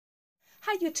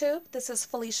Hi YouTube, this is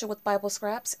Felicia with Bible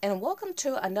Scraps and welcome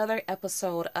to another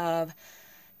episode of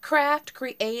Craft,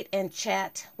 Create, and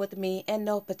Chat with me in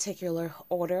no particular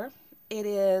order. It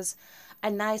is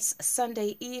a nice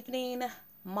Sunday evening,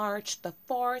 March the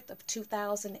 4th of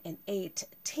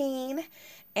 2018,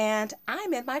 and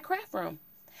I'm in my craft room.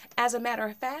 As a matter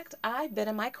of fact, I've been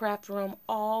in my craft room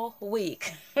all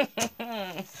week.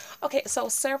 Okay, so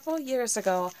several years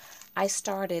ago, I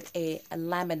started a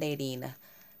laminating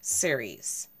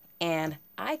series. And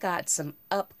I got some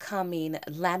upcoming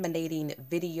laminating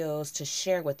videos to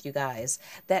share with you guys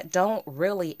that don't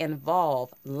really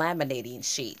involve laminating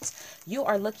sheets. You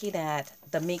are looking at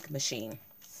the Mink machine,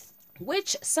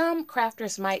 which some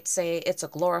crafters might say it's a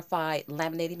glorified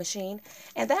laminating machine,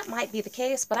 and that might be the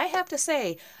case, but I have to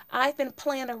say, I've been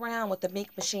playing around with the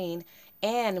Mink machine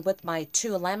and with my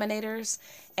two laminators,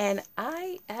 and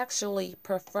I actually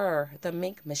prefer the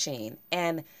Mink machine,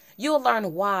 and you'll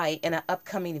learn why in an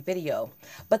upcoming video.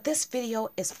 But this video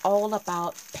is all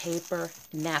about paper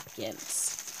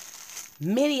napkins.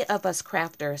 Many of us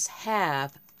crafters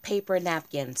have paper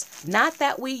napkins, not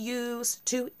that we use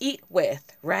to eat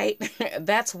with, right?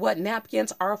 That's what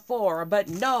napkins are for. But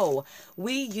no,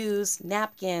 we use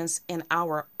napkins in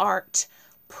our art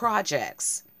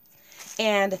projects.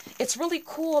 And it's really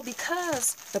cool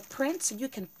because the prints you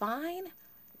can find,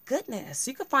 goodness,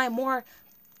 you can find more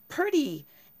pretty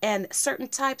and certain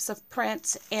types of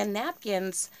prints and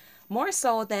napkins more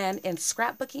so than in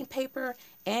scrapbooking paper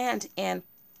and in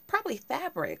probably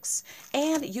fabrics.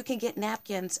 And you can get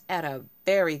napkins at a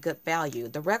very good value.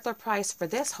 The regular price for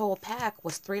this whole pack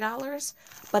was $3,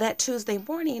 but at Tuesday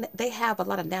morning they have a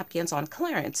lot of napkins on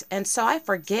clearance, and so I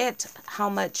forget how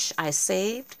much I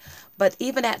saved. But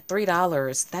even at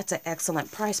 $3, that's an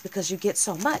excellent price because you get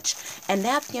so much. And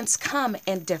napkins come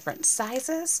in different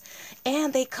sizes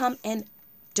and they come in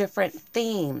different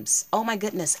themes. Oh my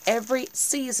goodness, every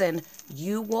season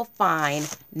you will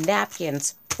find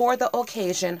napkins for the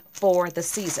occasion, for the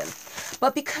season.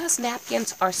 But because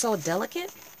napkins are so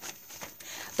delicate,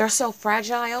 they're so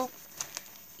fragile,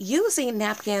 using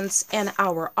napkins in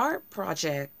our art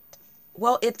project,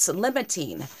 well, it's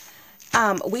limiting.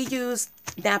 We use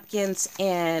napkins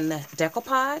in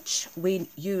decoupage. We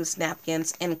use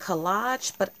napkins in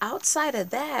collage. But outside of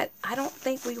that, I don't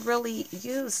think we really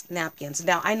use napkins.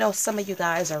 Now, I know some of you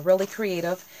guys are really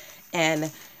creative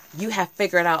and you have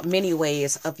figured out many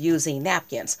ways of using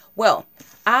napkins. Well,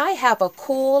 I have a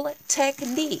cool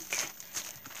technique,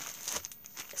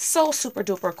 so super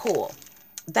duper cool,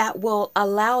 that will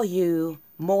allow you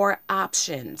more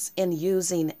options in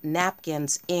using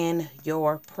napkins in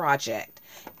your project.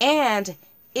 And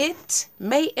it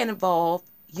may involve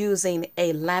using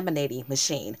a laminating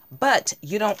machine, but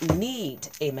you don't need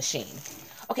a machine.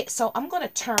 Okay, so I'm going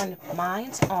to turn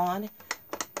mine on.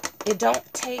 It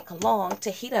don't take long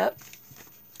to heat up.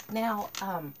 Now,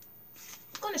 I'm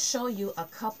going to show you a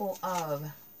couple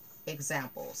of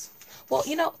examples. Well,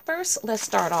 first let's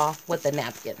start off with the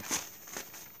napkin.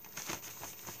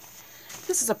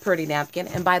 This is a pretty napkin,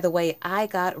 and by the way, I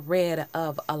got rid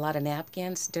of a lot of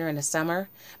napkins during the summer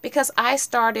because I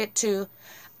started to,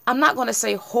 I'm not going to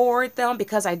say hoard them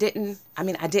because I didn't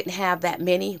have that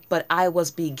many, but I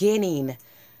was beginning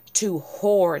to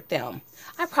hoard them.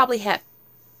 I probably had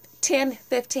 10,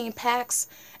 15 packs,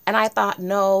 and I thought,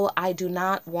 no, I do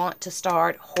not want to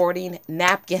start hoarding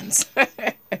napkins.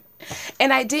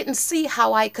 And I didn't see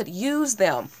how I could use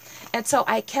them. And so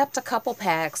I kept a couple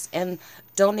packs and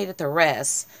donated the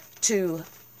rest to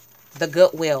the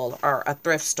Goodwill or a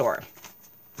thrift store.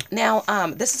 Now,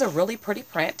 this is a really pretty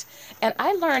print, and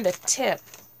I learned a tip,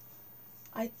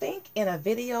 I think in a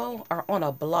video or on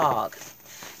a blog.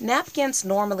 Napkins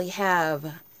normally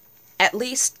have at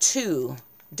least 2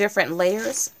 different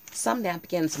layers. Some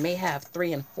napkins may have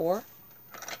 3 and 4,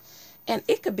 and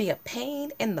it could be a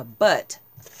pain in the butt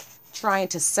trying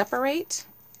to separate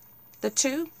the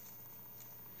 2.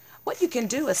 What you can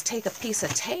do is take a piece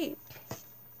of tape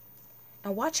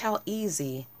and watch how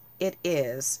easy it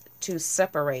is to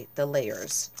separate the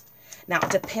layers. Now,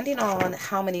 depending on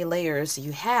how many layers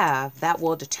you have, that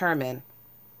will determine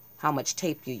how much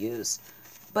tape you use.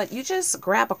 But you just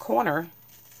grab a corner.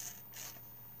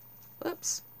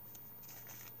 Oops.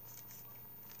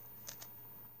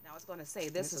 Now, I was going to say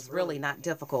this is really not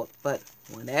difficult, but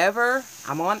whenever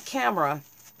I'm on camera,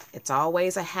 it's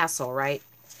always a hassle, right?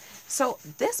 So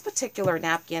this particular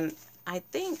napkin, I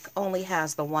think, only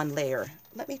has the 1 layer.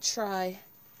 Let me try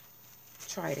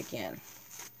it again.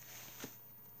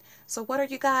 So what are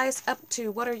you guys up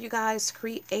to? What are you guys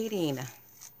creating?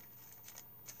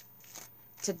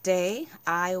 Today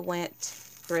I went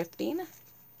thrifting.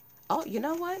 Oh, you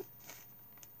know what?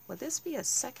 Would this be a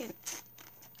second?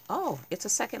 Oh, it's a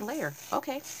second layer.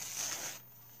 Okay.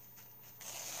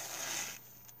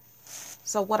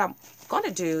 So what I'm going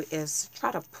to do is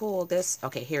try to pull this.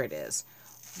 Okay, here it is.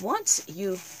 Once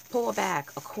you pull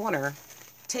back a corner,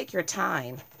 take your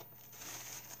time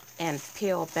and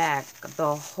peel back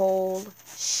the whole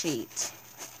sheet.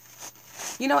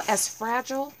 You know, as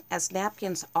fragile as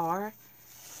napkins are,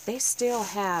 they still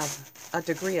have a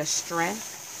degree of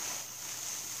strength.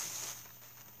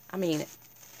 I mean,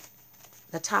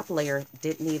 the top layer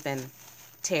didn't even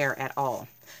tear at all.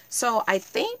 So I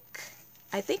think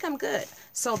I'm good.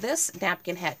 So this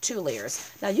napkin had 2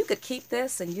 layers. Now you could keep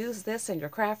this and use this in your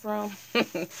craft room,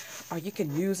 or you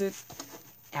can use it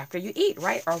after you eat,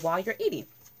 right? Or while you're eating.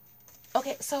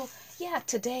 Okay, so yeah,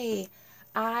 today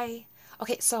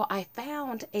so I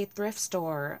found a thrift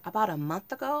store about a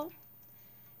month ago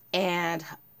and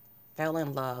fell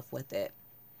in love with it.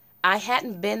 I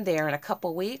hadn't been there in a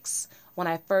couple weeks. When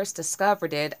I first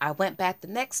discovered it, I went back the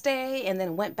next day and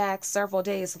then went back several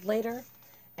days later.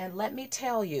 And let me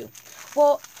tell you,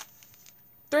 well,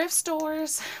 thrift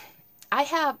stores, I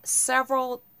have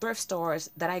several thrift stores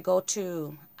that I go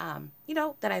to,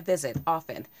 that I visit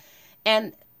often.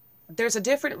 And there's a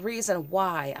different reason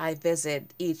why I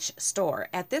visit each store.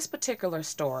 At this particular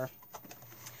store,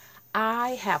 I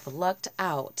have lucked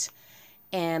out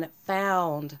and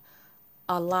found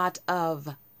a lot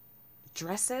of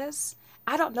dresses.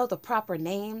 I don't know the proper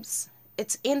names.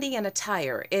 It's Indian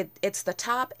attire. It's the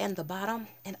top and the bottom,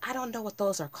 and I don't know what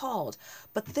those are called.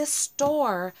 But this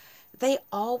store, they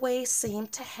always seem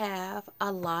to have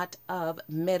a lot of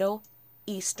Middle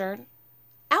Eastern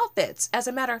outfits. As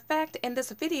a matter of fact, in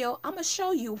this video, I'm going to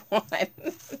show you one.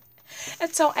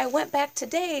 And so I went back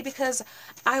today because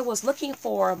I was looking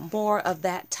for more of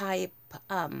that type,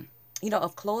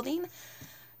 of clothing,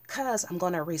 because I'm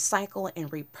going to recycle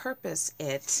and repurpose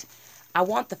it. I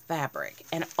want the fabric.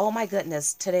 And oh my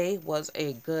goodness, today was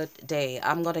a good day.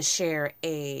 I'm going to share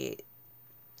a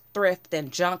thrift and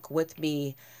junk with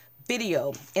me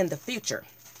video in the future.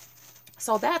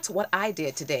 So that's what I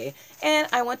did today. And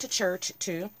I went to church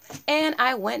too. And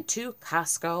I went to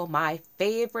Costco, my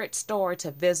favorite store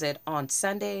to visit on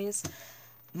Sundays.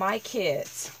 My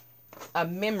kids, a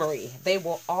memory they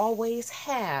will always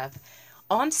have.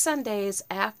 On Sundays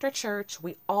after church,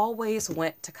 we always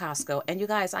went to Costco. And you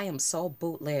guys, I am so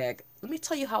bootleg. Let me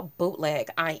tell you how bootleg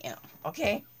I am,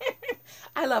 okay?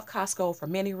 I love Costco for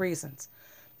many reasons.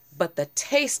 But the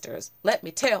tasters, let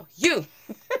me tell you.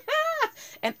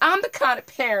 And I'm the kind of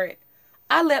parent,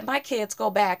 I let my kids go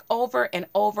back over and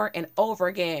over and over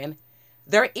again.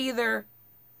 They're either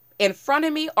in front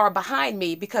of me or behind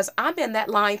me because I'm in that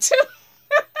line too.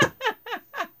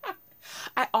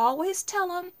 I always tell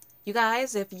them, you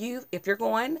guys, if you're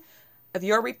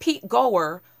a repeat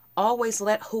goer, always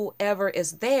let whoever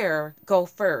is there go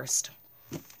first.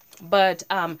 But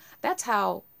that's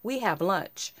how we have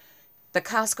lunch. The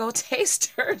Costco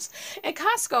tasters. And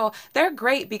Costco, they're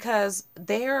great because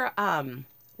they're,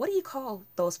 what do you call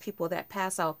those people that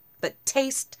pass out? The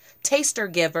taster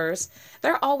givers.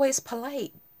 They're always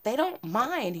polite. They don't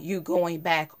mind you going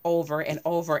back over and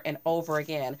over and over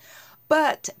again.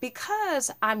 But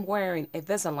because I'm wearing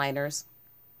Invisaligners,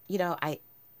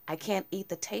 I can't eat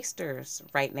the tasters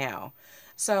right now.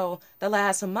 So the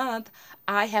last month,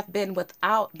 I have been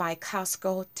without my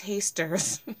Costco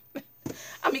tasters.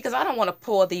 Because I don't want to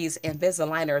pull these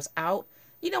Invisaligners out.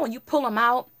 When you pull them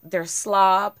out, they're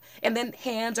slob, and then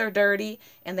hands are dirty,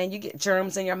 and then you get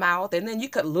germs in your mouth, and then you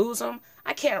could lose them.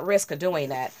 I can't risk doing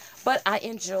that. But I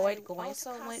enjoyed going.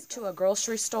 Also went to a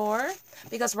grocery store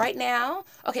because right now,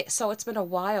 so it's been a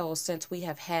while since we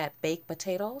have had baked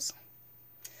potatoes.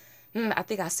 I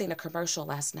think I seen a commercial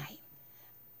last night,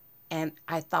 and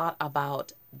I thought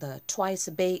about the twice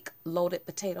baked loaded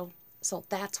potato. So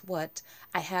that's what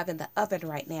I have in the oven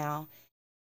right now.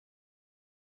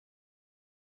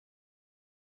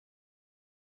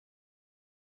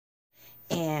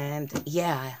 And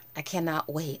yeah, I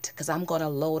cannot wait because I'm going to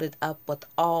load it up with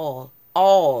all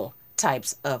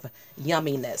types of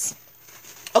yumminess.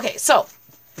 Okay, so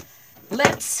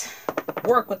let's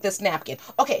work with this napkin.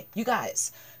 Okay, you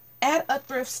guys, at a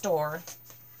thrift store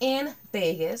in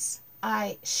Vegas,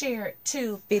 I shared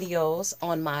 2 videos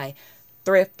on my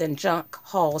thrift and junk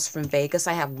hauls from Vegas.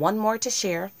 I have one more to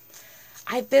share.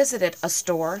 I visited a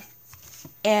store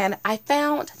and I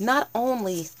found not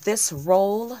only this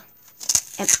roll,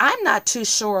 and I'm not too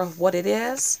sure what it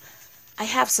is. I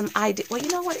have some idea. Well, you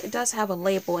know what? It does have a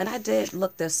label, and I did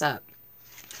look this up.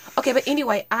 Okay, but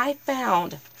anyway, I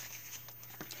found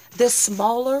this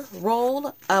smaller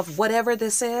roll of whatever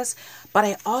this is, but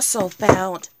I also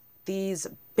found these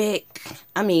big,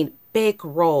 big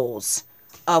rolls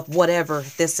of whatever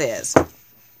this is.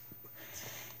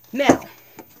 Now,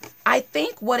 I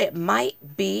think what it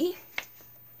might be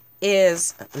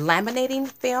is laminating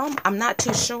film. I'm not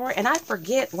too sure, and I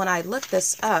forget when I looked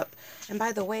this up. And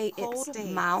by the way, it's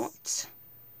mount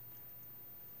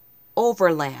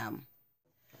overlam.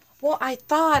 Well, I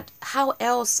thought how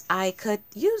else I could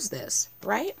use this,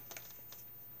 right?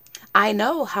 I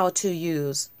know how to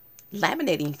use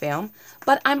laminating film,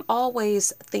 but I'm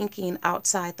always thinking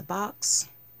outside the box.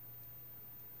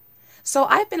 So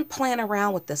I've been playing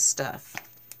around with this stuff.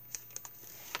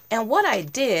 And what I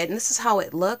did, and this is how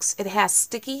it looks, it has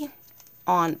sticky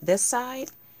on this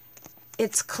side.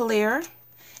 It's clear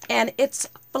and it's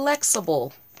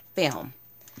flexible film.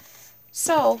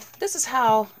 So this is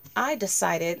how I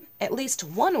decided, at least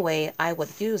one way I would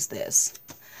use this.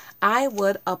 I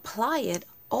would apply it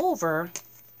over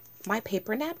my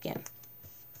paper napkin.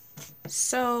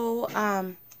 So,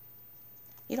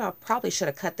 you know, I probably should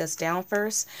have cut this down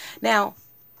first. Now,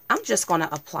 I'm just going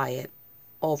to apply it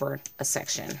over a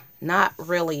section, not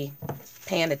really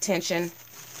paying attention.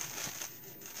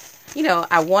 You know,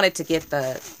 I wanted to get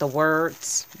the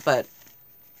words, but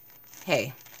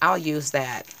hey, I'll use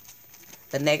that,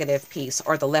 the negative piece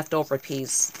or the leftover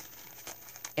piece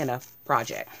in a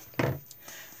project.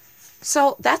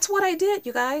 So that's what I did,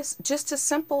 you guys, just as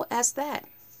simple as that.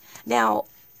 Now,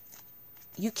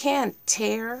 you can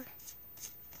tear.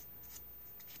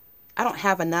 I don't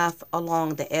have enough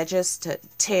along the edges to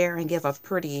tear and give a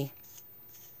pretty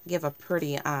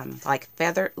like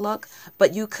feathered look,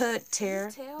 but you could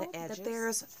tear the edges. That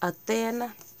there's a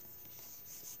thin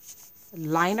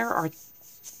liner or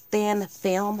thin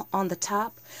film on the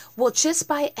top. Well, just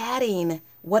by adding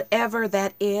whatever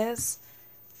that is,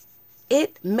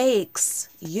 it makes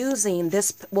using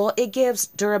this, well, it gives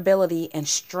durability and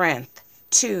strength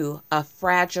to a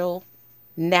fragile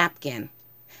napkin.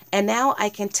 And now I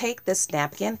can take this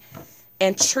napkin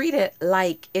and treat it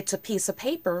like it's a piece of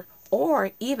paper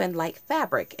or even like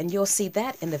fabric. And you'll see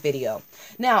that in the video.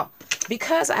 Now,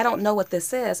 because I don't know what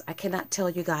this is, I cannot tell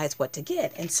you guys what to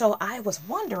get. And so I was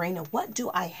wondering, what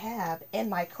do I have in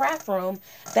my craft room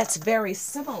that's very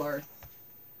similar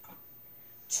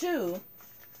to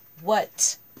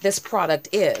what this product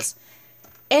is?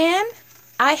 And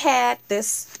I had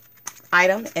this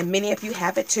item, and many of you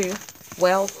have it too.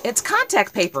 Well, it's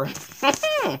contact paper.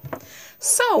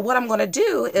 So what I'm going to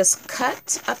do is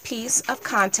cut a piece of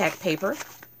contact paper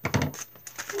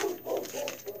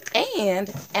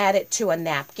and add it to a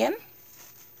napkin.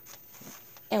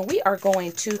 And we are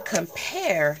going to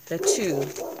compare the two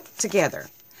together.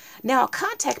 Now,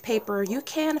 contact paper you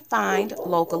can find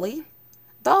locally,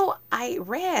 though I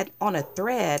read on a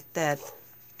thread that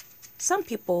some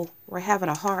people were having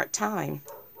a hard time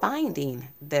finding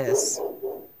this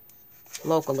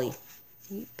locally.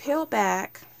 You peel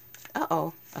back.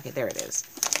 Okay, there it is.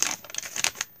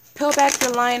 Peel back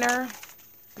your liner.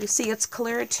 You see it's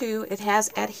clear too. It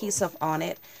has adhesive on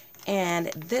it, and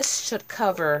this should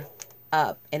cover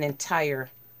up an entire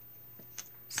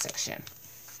section.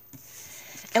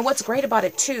 And what's great about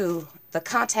it too, the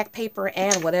contact paper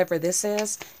and whatever this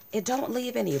is, it don't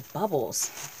leave any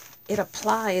bubbles. It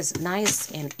applies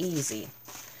nice and easy.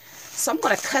 So I'm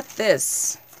going to cut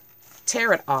this,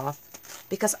 tear it off,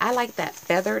 because I like that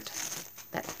feathered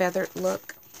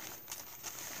look.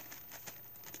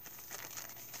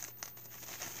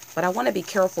 But I want to be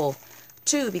careful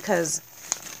too, because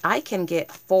I can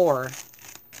get four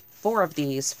of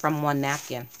these from one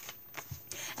napkin.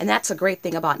 And that's a great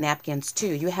thing about napkins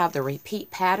too. You have the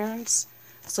repeat patterns,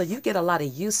 so you get a lot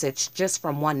of usage just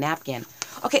from one napkin.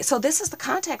 Okay, so this is the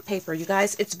contact paper, you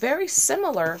guys. It's very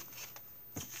similar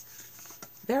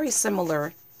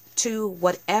to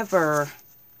whatever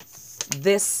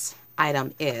this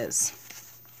item is.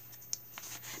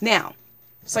 Now,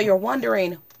 so you're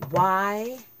wondering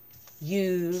why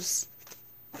use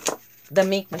the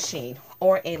ink machine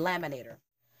or a laminator.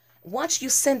 Once you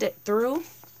send it through,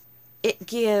 it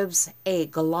gives a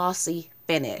glossy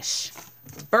finish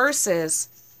versus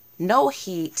no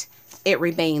heat, it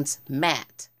remains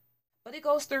matte. But it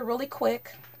goes through really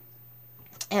quick,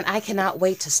 and I cannot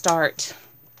wait to start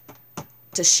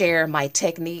to share my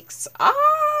techniques.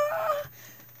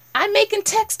 I'm making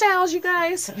textiles, you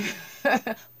guys.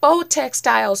 Faux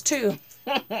textiles too.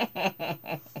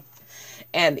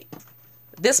 And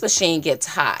this machine gets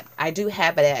hot. I do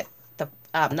have it at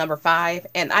the number 5,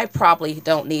 and I probably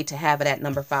don't need to have it at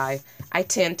number 5. I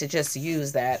tend to just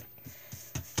use that.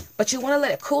 But you want to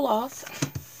let it cool off.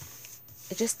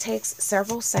 It just takes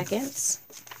several seconds.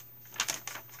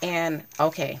 And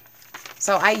okay,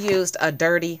 so I used a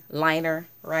dirty liner,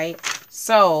 right?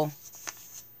 So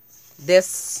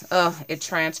this, it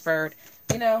transferred.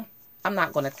 You know, I'm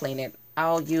not going to clean it.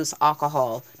 I'll use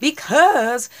alcohol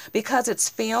because it's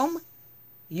film.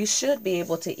 You should be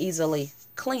able to easily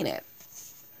clean it.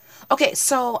 Okay,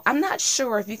 so I'm not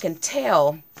sure if you can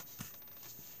tell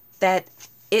that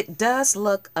it does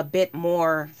look a bit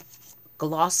more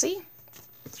glossy.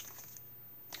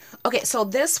 Okay, so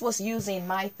this was using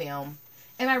my film,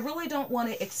 and I really don't want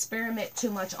to experiment too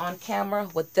much on camera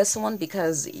with this one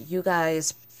because you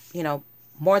guys, you know,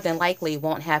 more than likely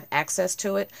won't have access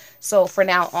to it. So for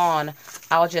now on,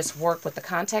 I'll just work with the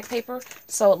contact paper.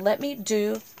 So let me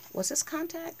do, was this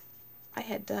contact? I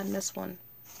had done this one.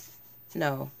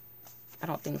 No, I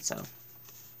don't think so.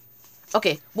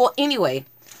 Okay, well, anyway,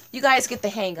 you guys get the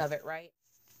hang of it, right?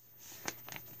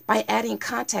 By adding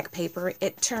contact paper,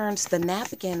 it turns the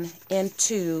napkin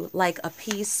into like a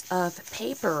piece of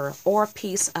paper or a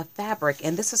piece of fabric.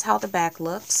 And this is how the back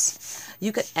looks.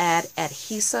 You could add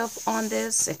adhesive on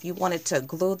this if you wanted to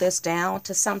glue this down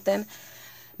to something.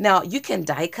 Now, you can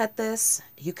die cut this.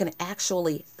 You can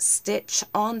actually stitch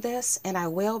on this. And I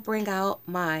will bring out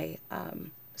my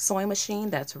sewing machine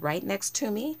that's right next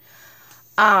to me.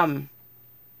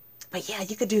 But yeah,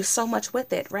 you could do so much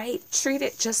with it, right? Treat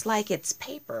it just like it's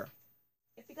paper.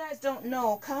 If you guys don't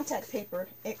know, contact paper,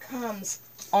 it comes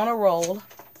on a roll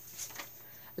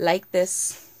like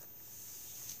this.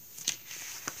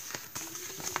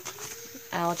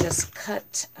 I'll just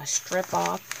cut a strip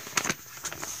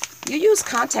off. You use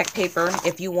contact paper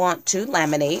if you want to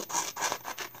laminate.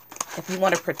 If you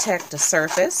want to protect the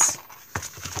surface,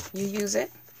 you use it.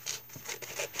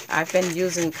 I've been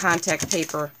using contact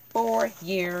paper for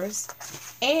years.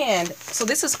 And so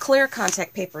this is clear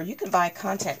contact paper. You can buy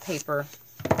contact paper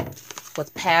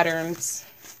with patterns.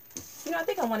 You know, I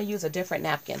think I want to use a different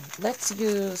napkin. Let's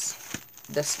use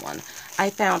this one. I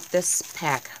found this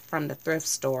pack from the thrift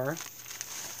store.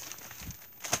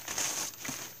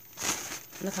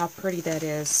 Look how pretty that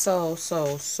is. So,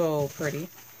 so, so pretty.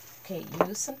 Okay,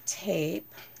 use some tape.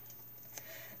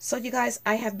 So you guys,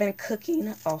 I have been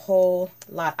cooking a whole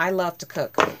lot. I love to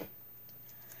cook.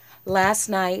 Last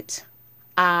night,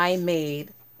 I made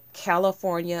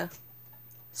California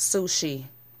sushi.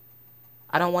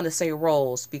 I don't want to say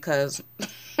rolls because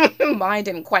mine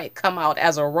didn't quite come out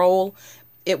as a roll.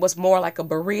 It was more like a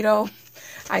burrito.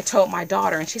 I told my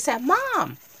daughter and she said,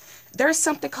 Mom, there's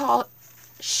something called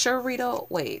churrito.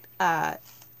 Wait,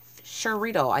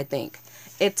 churrito, I think.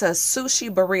 It's a sushi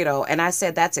burrito. And I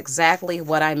said, that's exactly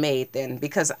what I made then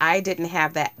because I didn't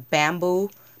have that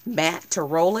bamboo mat to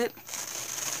roll it.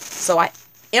 So I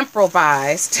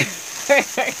improvised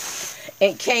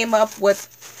and came up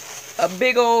with a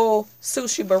big old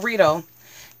sushi burrito.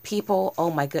 People, oh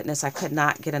my goodness, I could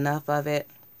not get enough of it.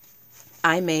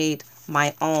 I made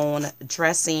my own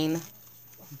dressing,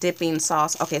 dipping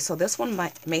sauce. Okay, so this one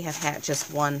may have had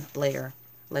just one layer.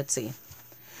 Let's see.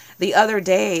 The other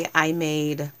day, I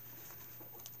made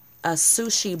a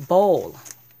sushi bowl.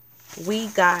 We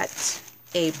got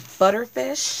a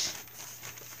butterfish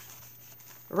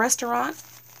restaurant.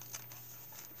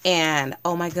 And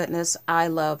oh my goodness, I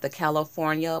love the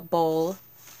California bowl.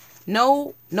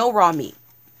 No raw meat.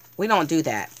 We don't do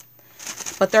that.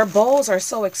 But their bowls are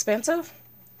so expensive.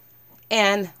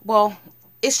 And well,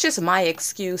 it's just my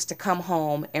excuse to come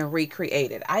home and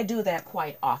recreate it. I do that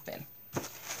quite often.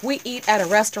 We eat at a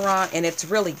restaurant and it's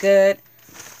really good.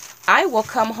 I will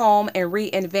come home and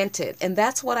reinvent it. And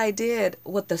that's what I did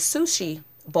with the sushi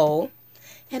bowl.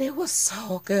 And it was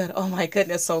so good. Oh my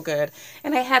goodness, so good.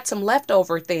 And I had some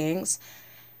leftover things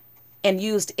and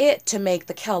used it to make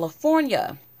the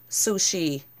California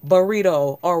sushi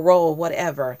burrito or roll,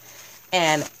 whatever.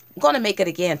 And I'm going to make it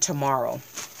again tomorrow.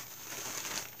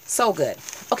 So good.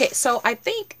 Okay, so I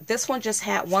think this one just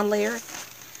had one layer.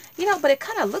 You know, but it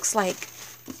kind of looks like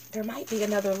there might be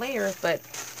another layer, but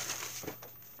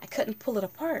I couldn't pull it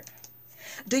apart.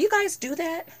 Do you guys do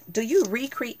that? Do you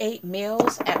recreate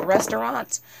meals at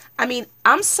restaurants? I mean,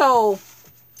 I'm so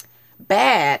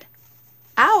bad.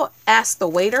 I'll ask the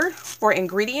waiter for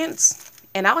ingredients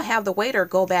and I'll have the waiter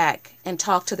go back and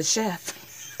talk to the chef.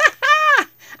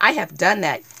 I have done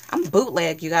that. I'm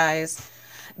bootleg, you guys.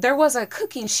 There was a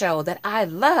cooking show that I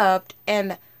loved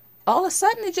and all of a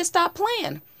sudden it just stopped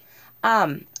playing.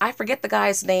 I forget the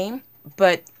guy's name,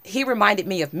 but he reminded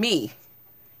me of me.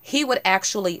 He would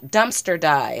actually dumpster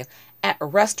dive at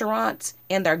restaurants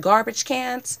in their garbage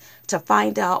cans to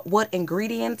find out what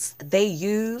ingredients they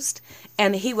used.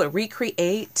 And he would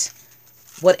recreate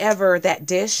whatever that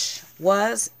dish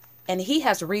was. And he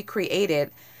has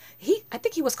recreated, I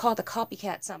think he was called the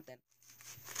copycat something.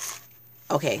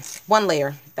 Okay, one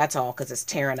layer. That's all because it's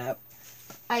tearing up.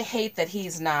 I hate that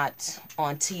he's not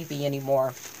on TV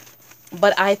anymore.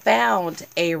 But I found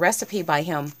a recipe by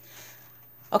him.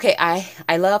 Okay,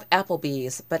 I love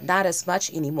Applebee's, but not as much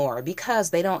anymore because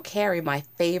they don't carry my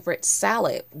favorite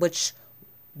salad, which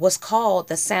was called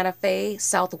the Santa Fe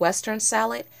Southwestern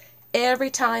salad. Every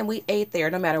time we ate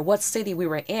there, no matter what city we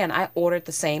were in, I ordered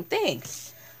the same thing.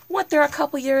 Went there a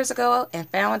couple years ago and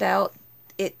found out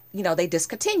they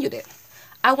discontinued it.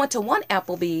 I went to one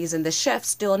Applebee's and the chef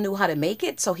still knew how to make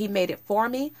it, so he made it for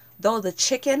me, though the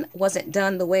chicken wasn't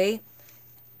done the way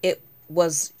it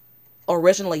was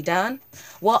originally done.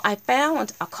 Well, I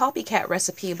found a copycat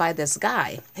recipe by this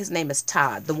guy. His name is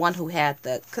Todd, the one who had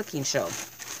the cooking show.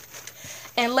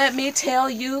 And let me tell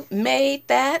you, made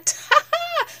that.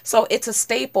 So it's a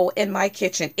staple in my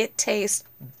kitchen. It tastes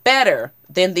better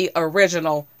than the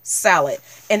original salad.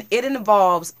 And it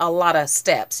involves a lot of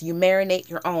steps. You marinate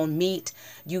your own meat.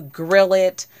 You grill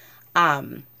it.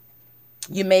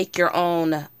 You make your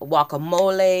own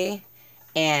guacamole.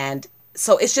 And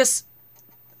so it's just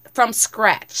from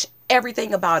scratch.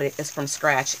 Everything about it is from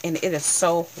scratch. And it is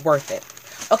so worth it.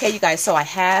 Okay, you guys. So I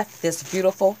have this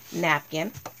beautiful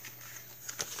napkin.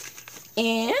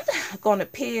 And I'm going to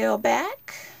peel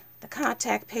back the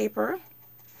contact paper.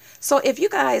 So if you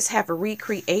guys have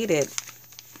recreated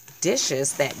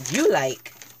dishes that you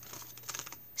like,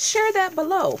 share that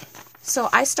below. So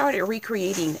I started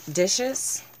recreating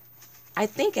dishes, I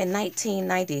think in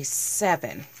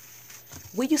 1997.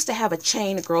 We used to have a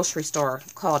chain grocery store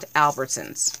called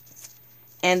Albertsons.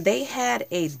 And they had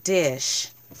a dish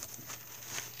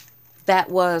that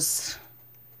was,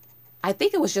 I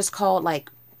think it was just called like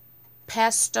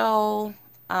pesto,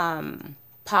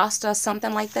 pasta,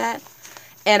 something like that.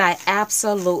 And I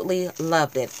absolutely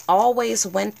loved it. Always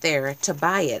went there to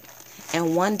buy it.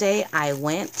 And one day I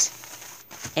went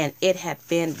and it had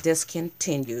been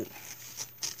discontinued.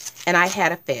 And I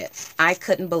had a fit. I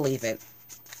couldn't believe it.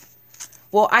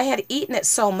 Well, I had eaten it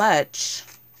so much.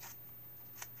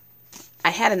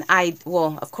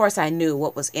 Well, of course I knew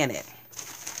what was in it.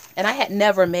 And I had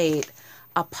never made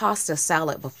a pasta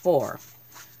salad before.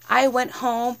 I went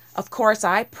home. Of course,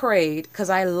 I prayed because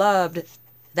I loved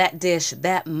that dish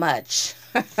that much.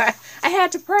 I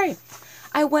had to pray.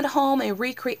 I went home and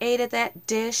recreated that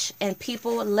dish. And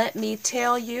people, let me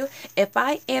tell you, if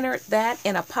I entered that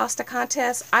in a pasta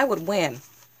contest, I would win.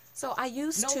 So I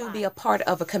used to be a part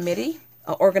of a committee,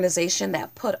 an organization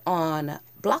that put on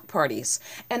block parties.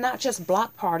 And not just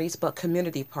block parties, but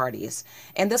community parties.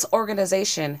 And this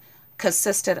organization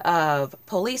consisted of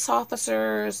police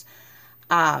officers,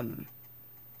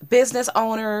 business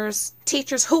owners,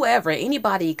 teachers, whoever,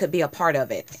 anybody could be a part of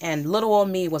it. And little old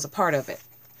me was a part of it.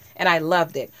 And I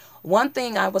loved it. One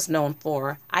thing I was known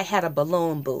for, I had a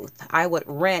balloon booth. I would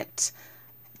rent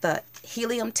the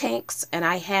helium tanks and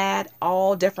I had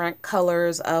all different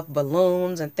colors of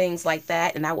balloons and things like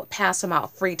that. And I would pass them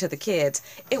out free to the kids.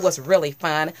 It was really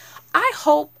fun.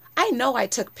 I know I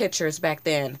took pictures back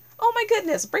then. Oh my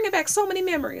goodness, bringing back so many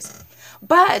memories.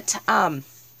 But,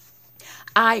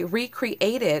 I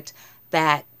recreated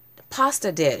that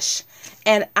pasta dish.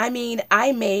 And I mean,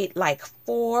 I made like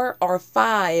 4 or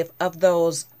 5 of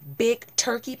those big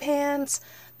turkey pans,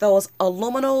 those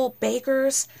aluminum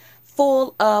bakers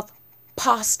full of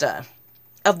pasta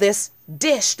of this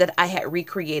dish that I had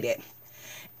recreated.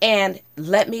 And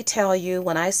let me tell you,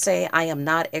 when I say I am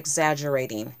not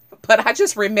exaggerating, but I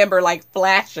just remember like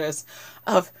flashes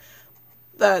of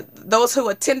those who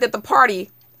attended the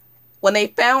party. When they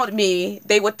found me,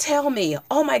 they would tell me,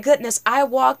 oh my goodness, I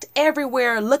walked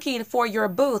everywhere looking for your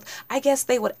booth. I guess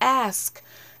they would ask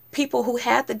people who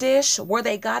had the dish where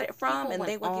they got it from, and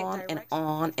they would on and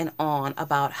on and on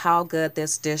about how good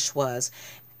this dish was.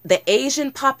 The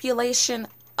Asian population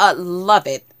love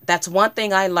it. That's one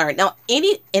thing I learned. Now,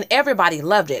 everybody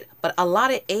loved it, but a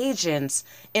lot of Asians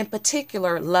in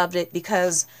particular loved it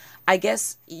because I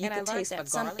guess you could taste that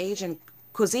some Asian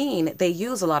cuisine, they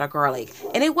use a lot of garlic.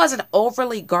 And it wasn't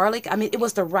overly garlic. I mean, it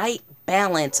was the right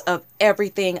balance of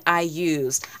everything I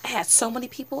used. I had so many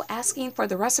people asking for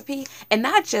the recipe. And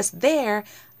not just there,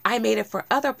 I made it for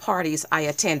other parties I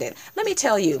attended. Let me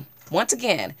tell you, once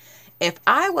again, if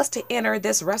I was to enter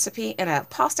this recipe in a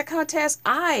pasta contest,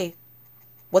 I,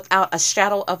 without a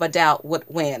shadow of a doubt, would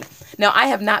win. Now, I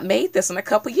have not made this in a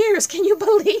couple years. Can you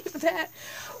believe that?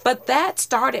 But that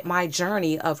started my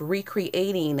journey of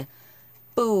recreating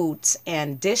foods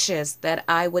and dishes that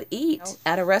I would eat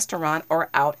at a restaurant or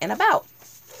out and about.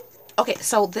 Okay,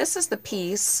 so this is the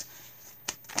piece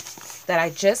that I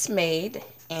just made,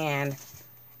 and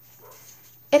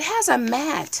it has a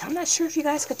matte. I'm not sure if you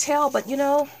guys could tell, but you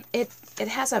know, it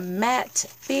has a matte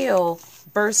feel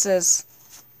versus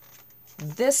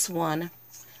this one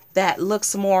that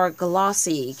looks more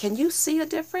glossy. Can you see a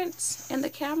difference in the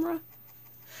camera?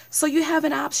 So you have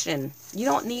an option. You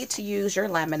don't need to use your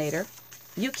laminator.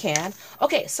 You can.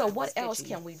 Okay, so what else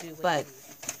can we do with but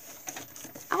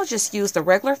I'll just use the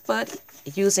regular foot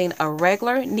using a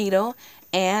regular needle,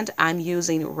 and I'm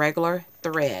using regular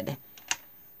thread.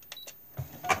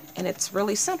 And it's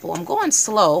really simple. I'm going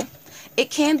slow. It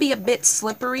can be a bit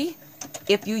slippery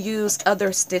if you use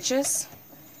other stitches.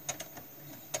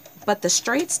 But the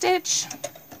straight stitch,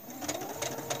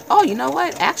 oh, you know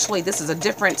what? Actually, this is a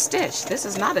different stitch. This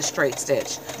is not a straight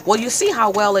stitch. Well, you see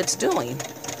how well it's doing.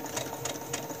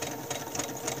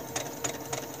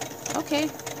 Okay.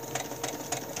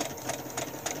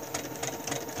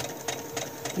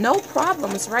 No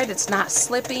problems, right? It's not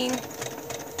slipping.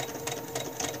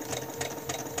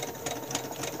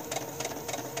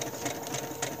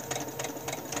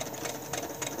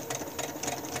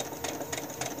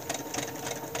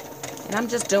 And I'm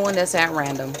just doing this at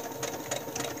random.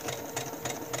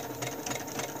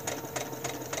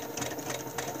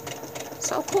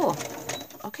 So cool.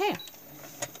 Okay.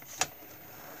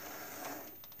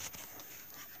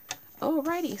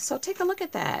 Alrighty, so take a look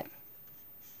at that.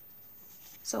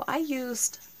 So I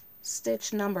used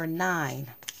stitch number 9.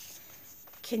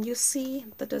 Can you see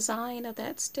the design of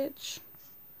that stitch?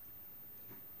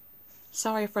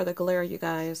 Sorry for the glare, you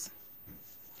guys.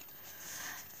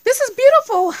 This is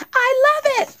beautiful. I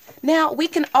love it. Now we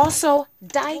can also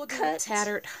die cut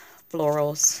tattered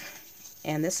florals.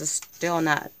 And this is still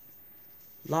not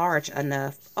large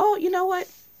enough. Oh, you know what?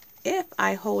 If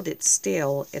I hold it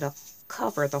still, it'll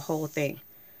cover the whole thing.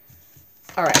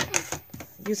 All right.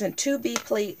 Using 2 B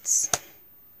plates.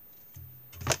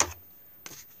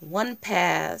 One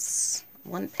pass.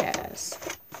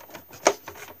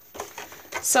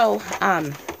 So,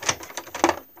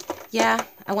 yeah,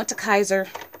 I went to Kaiser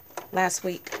last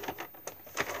week.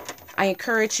 I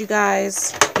encourage you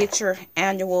guys, get your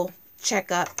annual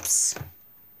checkups.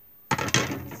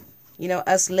 You know,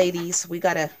 us ladies, we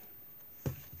gotta,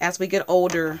 as we get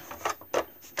older,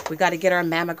 we gotta get our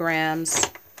mammograms.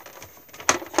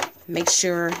 Make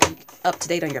sure you're up to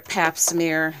date on your pap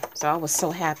smear. So I was so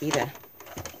happy to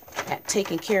have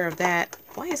taken care of that.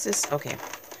 Why is this? Okay,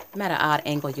 I'm at an odd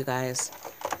angle, you guys.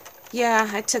 Yeah,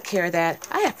 I took care of that.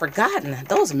 I had forgotten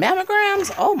those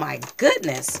mammograms. Oh my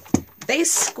goodness. They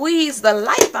squeeze the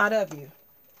life out of you.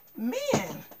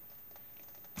 Man.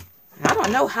 I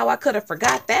don't know how I could have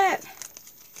forgot that.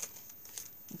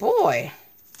 Boy.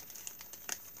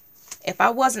 If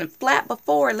I wasn't flat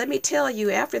before, let me tell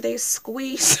you, after they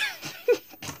squeeze,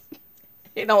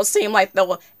 it don't seem like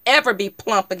they'll ever be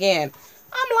plump again.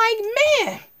 I'm like,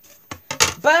 man.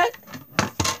 But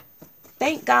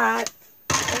thank God,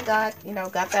 you know,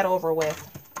 got that over with.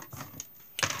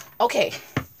 Okay.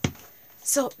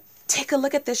 So take a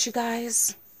look at this, you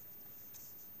guys.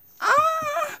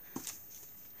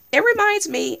 It reminds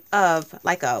me of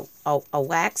like a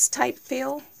wax type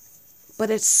feel,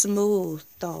 but it's smooth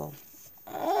though.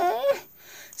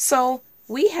 So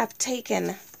we have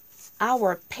taken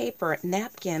our paper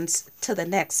napkins to the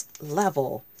next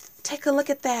level. Take a look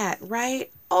at that, right?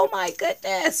 Oh my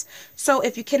goodness. So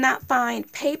if you cannot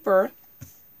find paper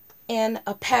in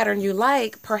a pattern you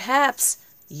like, perhaps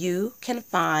you can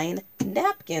find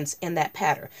napkins in that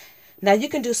pattern. Now you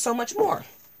can do so much more,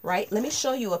 right? Let me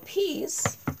show you a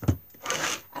piece.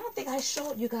 I don't think I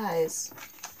showed you guys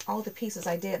all the pieces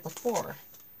I did before.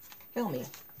 Feel me?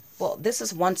 Well, this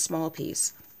is one small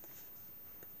piece.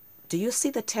 Do you see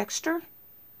the texture?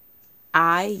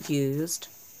 I used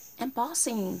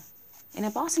embossing, an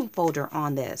embossing folder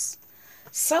on this.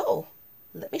 So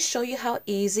let me show you how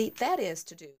easy that is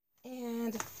to do.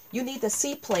 And you need the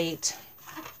C plate,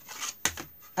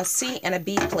 a C and a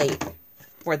B plate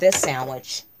for this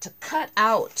sandwich. To cut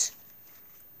out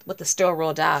with the steel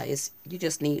roll dies, you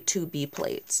just need 2 B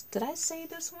plates. Did I say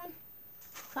this one?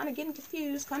 Kind of getting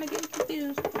confused,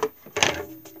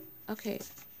 Okay.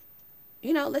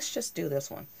 You know, let's just do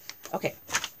this one. Okay.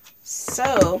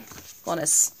 So, gonna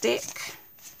stick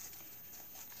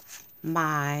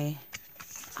my,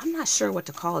 I'm not sure what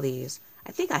to call these.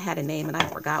 I think I had a name and I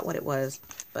forgot what it was,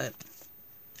 but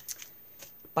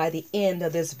by the end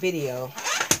of this video,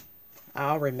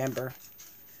 I'll remember.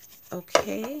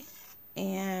 Okay,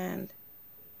 and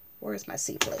where's my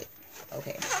C plate?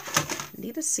 Okay,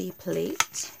 need a C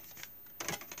plate.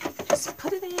 Just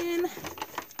put it in,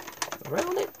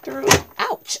 roll it through.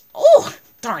 Ouch! Oh,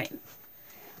 darn it.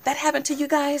 That happened to you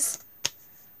guys?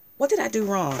 What did I do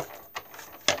wrong?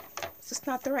 Is this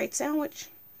not the right sandwich?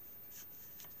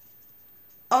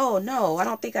 Oh no, I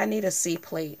don't think I need a C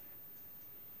plate.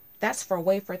 That's for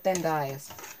wafer thin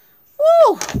guys.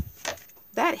 Woo!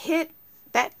 That hit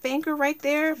that finger right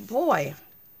there. Boy.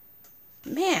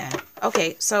 Man.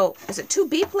 Okay, so is it 2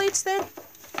 B plates then?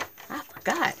 I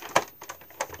forgot.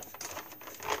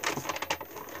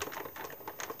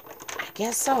 I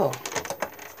guess so.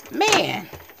 Man.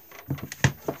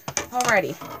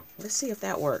 Alrighty. Let's see if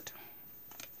that worked.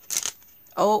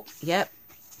 Oh, yep.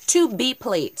 2 B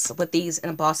plates with these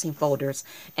embossing folders.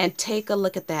 And take a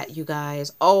look at that, you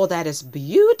guys. Oh, that is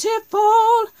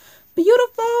beautiful.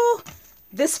 Beautiful.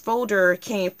 This folder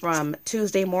came from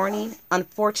Tuesday Morning.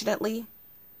 Unfortunately,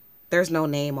 there's no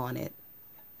name on it.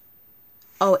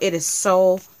 Oh, it is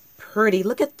so pretty.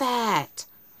 Look at that.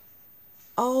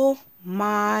 Oh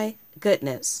my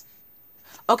goodness.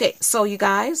 Okay, so you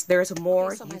guys, there's more.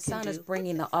 Okay, so my son is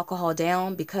bringing the alcohol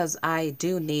down because I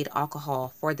do need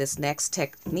alcohol for this next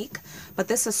technique. But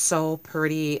this is so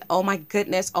pretty. Oh my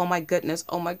goodness. Oh my goodness.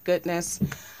 Oh my goodness.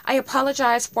 I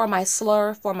apologize for my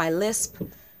slur, for my lisp.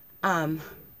 I'm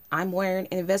wearing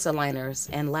Invisaligners,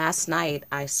 and last night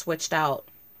I switched out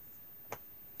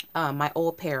my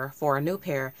old pair for a new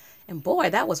pair, and boy,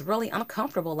 that was really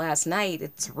uncomfortable last night.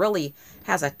 It's really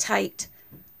has a tight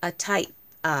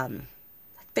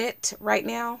fit right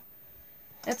now,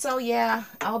 and so yeah,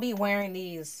 I'll be wearing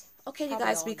these. Okay, you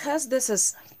guys, because this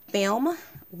is film,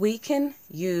 we can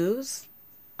use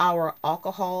our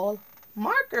alcohol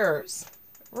markers,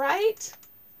 right?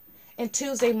 And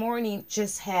Tuesday Morning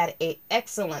just had an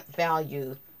excellent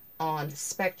value on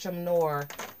Spectrum Noir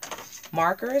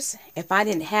markers. If I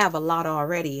didn't have a lot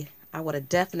already, I would have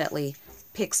definitely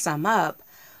picked some up.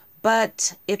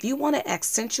 But if you want to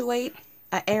accentuate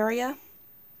an area,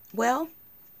 well,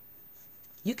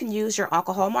 you can use your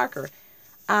alcohol marker.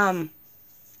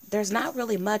 There's not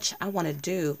really much I want to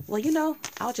do. Well, you know,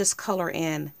 I'll just color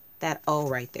in that O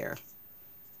right there.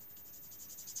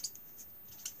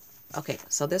 Okay,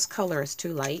 so this color is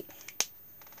too light.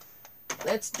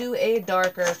 Let's do a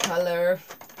darker color.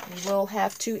 We'll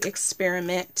have to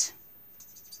experiment.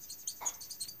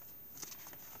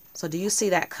 So do you see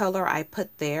that color I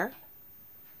put there?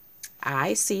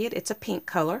 I see it. It's a pink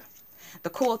color. The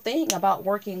cool thing about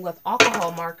working with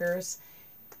alcohol markers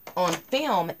on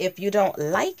film, if you don't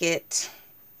like it,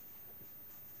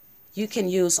 you can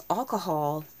use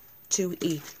alcohol to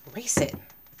erase it. I'm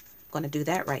going to do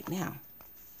that right now.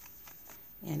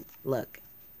 And look,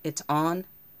 it's on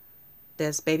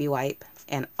this baby wipe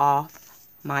and off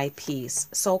my piece.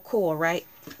 So cool, right?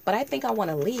 But I think I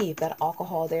want to leave that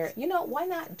alcohol there. You know, why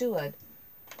not do a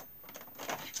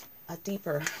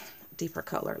deeper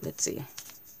color? Let's see.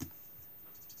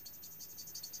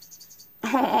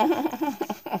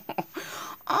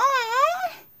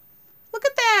 Oh, look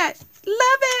at that.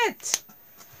 Love it.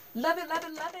 Love it, love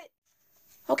it, love it.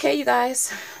 Okay, you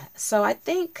guys. So I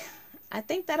think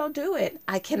that'll do it.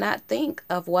 I cannot think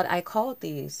of what I called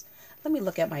these. Let me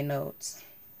look at my notes.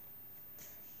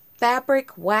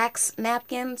 Fabric wax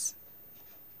napkins.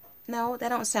 No, that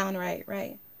don't sound right,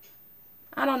 right?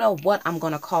 I don't know what I'm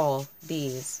going to call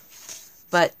these.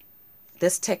 But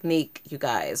this technique, you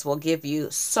guys, will give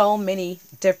you so many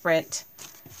different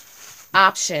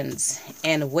options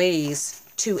and ways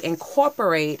to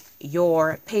incorporate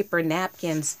your paper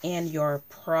napkins in your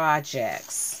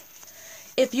projects.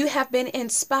 If you have been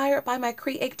inspired by my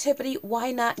creativity,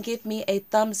 why not give me a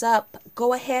thumbs up?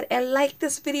 Go ahead and like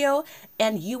this video,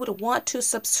 and you would want to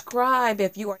subscribe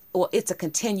if you are, well, it's a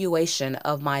continuation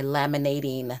of my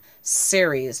laminating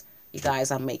series. You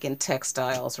guys, I'm making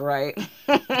textiles, right?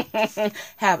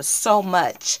 Have so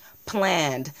much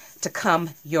planned to come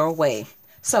your way.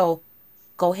 So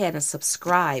go ahead and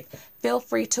subscribe. Feel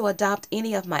free to adopt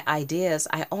any of my ideas.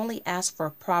 I only ask for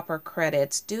proper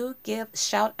credits. Do give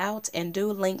shout outs and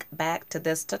do link back to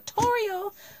this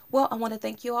tutorial. Well, I want to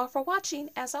thank you all for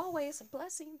watching. As always,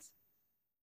 blessings.